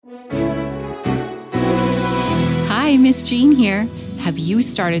Hi, Miss Jean here. Have you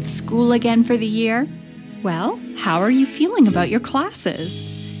started school again for the year? Well, how are you feeling about your classes?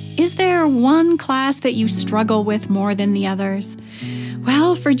 Is there one class that you struggle with more than the others?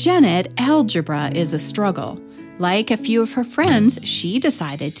 Well, for Genet, algebra is a struggle. Like a few of her friends, she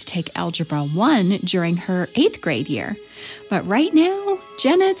decided to take Algebra 1 during her 8th grade year. But right now,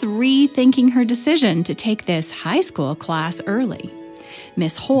 Genet's rethinking her decision to take this high school class early.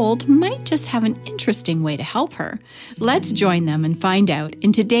 Miss Holt might just have an interesting way to help her. Let's join them and find out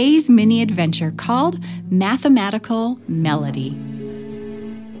in today's mini adventure called Mathematical Melody.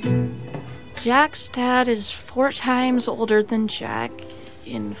 Jack's dad is 4 times older than Jack.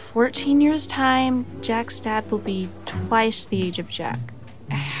 In 14 years' time, Jack's dad will be twice the age of Jack.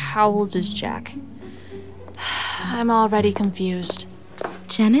 How old is Jack? I'm already confused.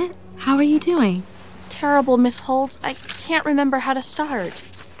 Genet, how are you doing? Terrible, Miss Holt. I can't remember how to start.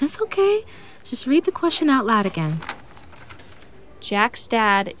 That's okay. Just read the question out loud again. Jack's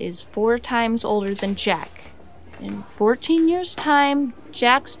dad is 4 times older than Jack. In 14 years' time,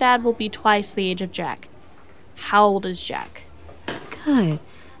 Jack's dad will be twice the age of Jack. How old is Jack? Good.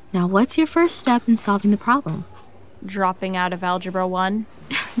 Now what's your first step in solving the problem? Dropping out of Algebra 1.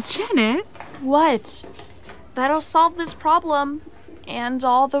 Genet? What? That'll solve this problem, and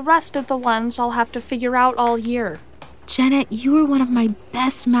all the rest of the ones I'll have to figure out all year. Genet, you were one of my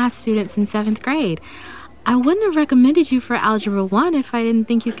best math students in 7th grade. I wouldn't have recommended you for Algebra 1 if I didn't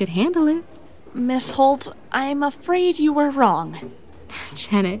think you could handle it. Miss Holt, I'm afraid you were wrong.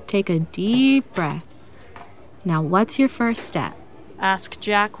 Genet, take a deep breath. Now what's your first step? Ask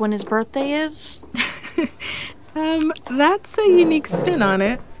Jack when his birthday is? That's a unique spin on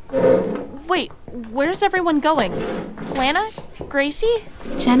it. Wait, where's everyone going? Lana? Gracie?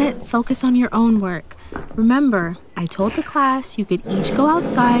 Genet, focus on your own work. Remember, I told the class you could each go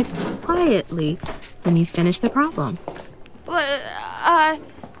outside quietly when you finish the problem.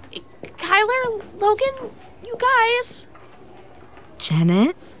 Kyler, Logan, you guys?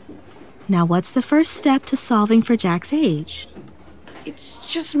 Genet, now what's the first step to solving for Jack's age?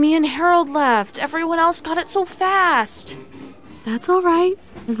 It's just me and Harold left. Everyone else got it so fast. That's all right,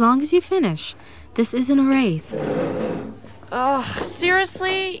 as long as you finish. This isn't a race. Ugh,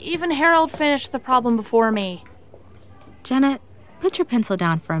 seriously? Even Harold finished the problem before me. Genet, put your pencil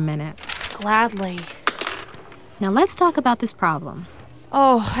down for a minute. Gladly. Now let's talk about this problem.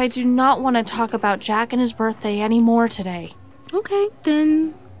 Oh, I do not want to talk about Jack and his birthday anymore today. Okay,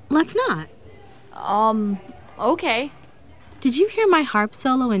 then let's not. Okay. Did you hear my harp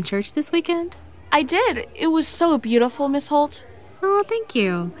solo in church this weekend? I did. It was so beautiful, Miss Holt. Oh, thank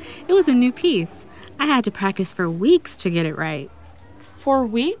you. It was a new piece. I had to practice for weeks to get it right. For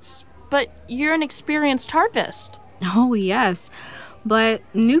weeks? But you're an experienced harpist. Oh, yes. But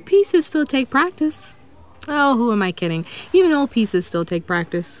new pieces still take practice. Oh, who am I kidding? Even old pieces still take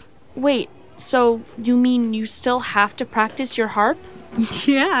practice. Wait, so you mean you still have to practice your harp?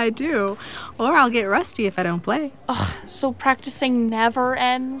 Yeah, I do. Or I'll get rusty if I don't play. Ugh, so practicing never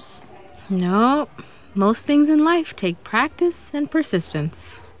ends? No, most things in life take practice and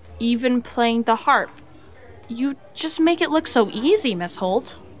persistence. Even playing the harp. You just make it look so easy, Miss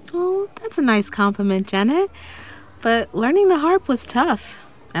Holt. Oh, that's a nice compliment, Genet. But learning the harp was tough.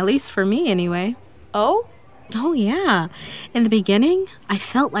 At least for me, anyway. Oh? Oh, yeah. In the beginning, I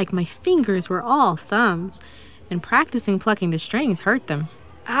felt like my fingers were all thumbs, and practicing plucking the strings hurt them.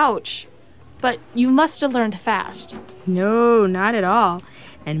 Ouch. But you must have learned fast. No, not at all.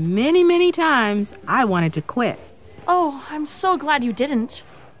 And many, many times, I wanted to quit. Oh, I'm so glad you didn't.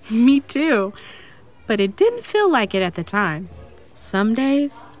 Me too. But it didn't feel like it at the time. Some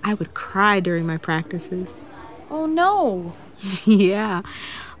days, I would cry during my practices. Oh, no. Yeah,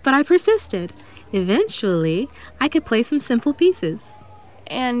 but I persisted. Eventually, I could play some simple pieces.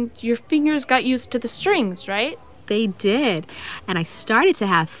 And your fingers got used to the strings, right? They did, and I started to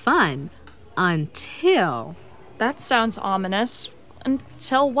have fun. Until... That sounds ominous.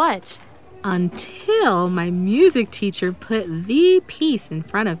 Until what? Until my music teacher put the piece in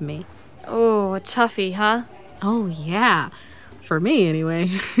front of me. Oh, a toughie, huh? Oh, yeah. For me, anyway.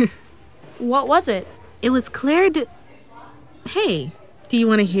 What was it? It was Claire de... Hey, do you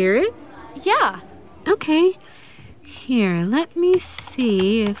want to hear it? Yeah. Okay. Here, let me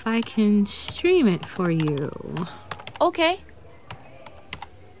see if I can stream it for you. Okay.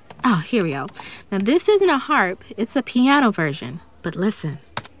 Oh, here we go. Now, this isn't a harp. It's a piano version. But listen.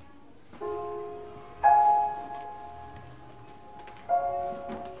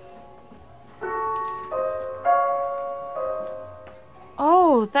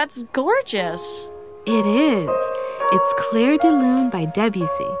 Oh, that's gorgeous. It is. It's Clair de Lune by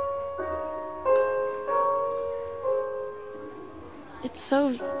Debussy. It's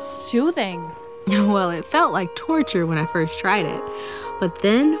so soothing. Well, it felt like torture when I first tried it. But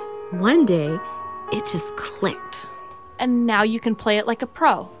then, one day, it just clicked. And now you can play it like a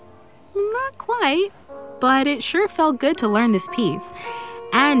pro. Not quite, but it sure felt good to learn this piece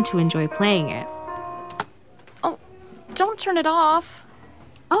and to enjoy playing it. Oh, don't turn it off.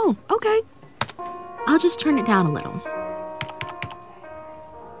 Oh, okay. I'll just turn it down a little.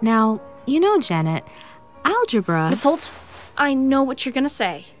 Now, you know, Genet, algebra... Miss Holt, I know what you're gonna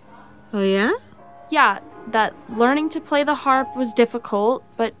say. Oh, yeah? Yeah, that learning to play the harp was difficult,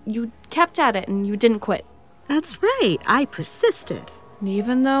 but you kept at it and you didn't quit. That's right. I persisted.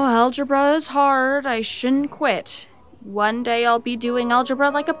 Even though algebra is hard, I shouldn't quit. One day I'll be doing algebra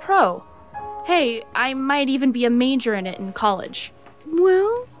like a pro. Hey, I might even be a major in it in college.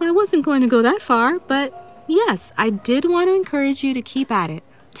 Well, I wasn't going to go that far, but yes, I did want to encourage you to keep at it,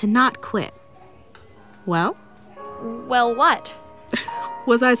 to not quit. Well? Well, what?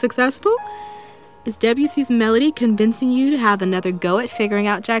 Was I successful? Is Debussy's melody convincing you to have another go at figuring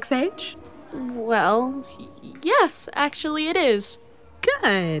out Jack's age? Well, yes, actually it is.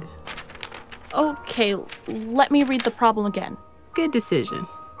 Good. Okay, let me read the problem again. Good decision.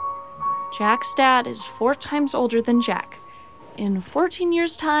 Jack's dad is 4 times older than Jack. In 14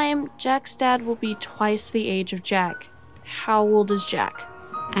 years' time, Jack's dad will be twice the age of Jack. How old is Jack?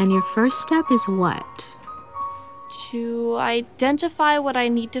 And your first step is what? To identify what I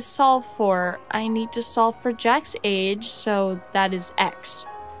need to solve for, I need to solve for Jack's age, so that is X.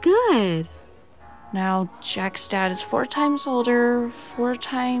 Good. Now, Jack's dad is 4 times older, 4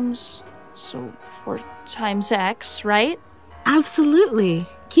 times X, right? Absolutely.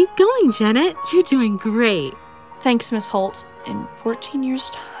 Keep going, Genet. You're doing great. Thanks, Miss Holt. In 14 years'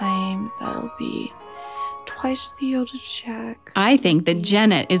 time, that'll be twice the age of Jack. I think that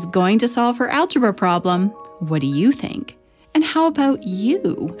Genet is going to solve her algebra problem. What do you think? And how about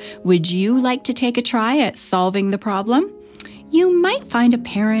you? Would you like to take a try at solving the problem? You might find a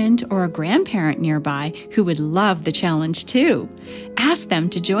parent or a grandparent nearby who would love the challenge too. Ask them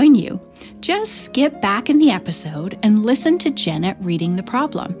to join you. Just skip back in the episode and listen to Genet reading the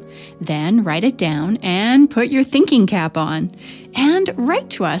problem. Then write it down and put your thinking cap on. And write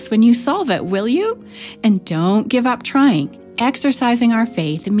to us when you solve it, will you? And don't give up trying. Exercising our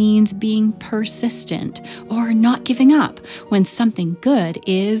faith means being persistent or not giving up when something good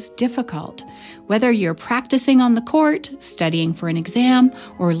is difficult. Whether you're practicing on the court, studying for an exam,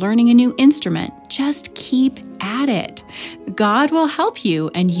 or learning a new instrument, just keep at it. God will help you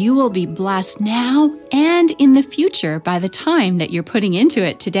and you will be blessed now and in the future by the time that you're putting into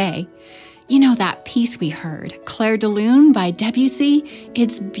it today. You know that piece we heard, Clair de Lune by Debussy?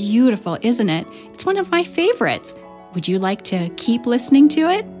 It's beautiful, isn't it? It's one of my favorites. Would you like to keep listening to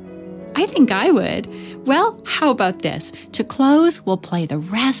it? I think I would. Well, how about this? To close, we'll play the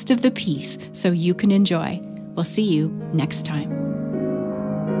rest of the piece so you can enjoy. We'll see you next time.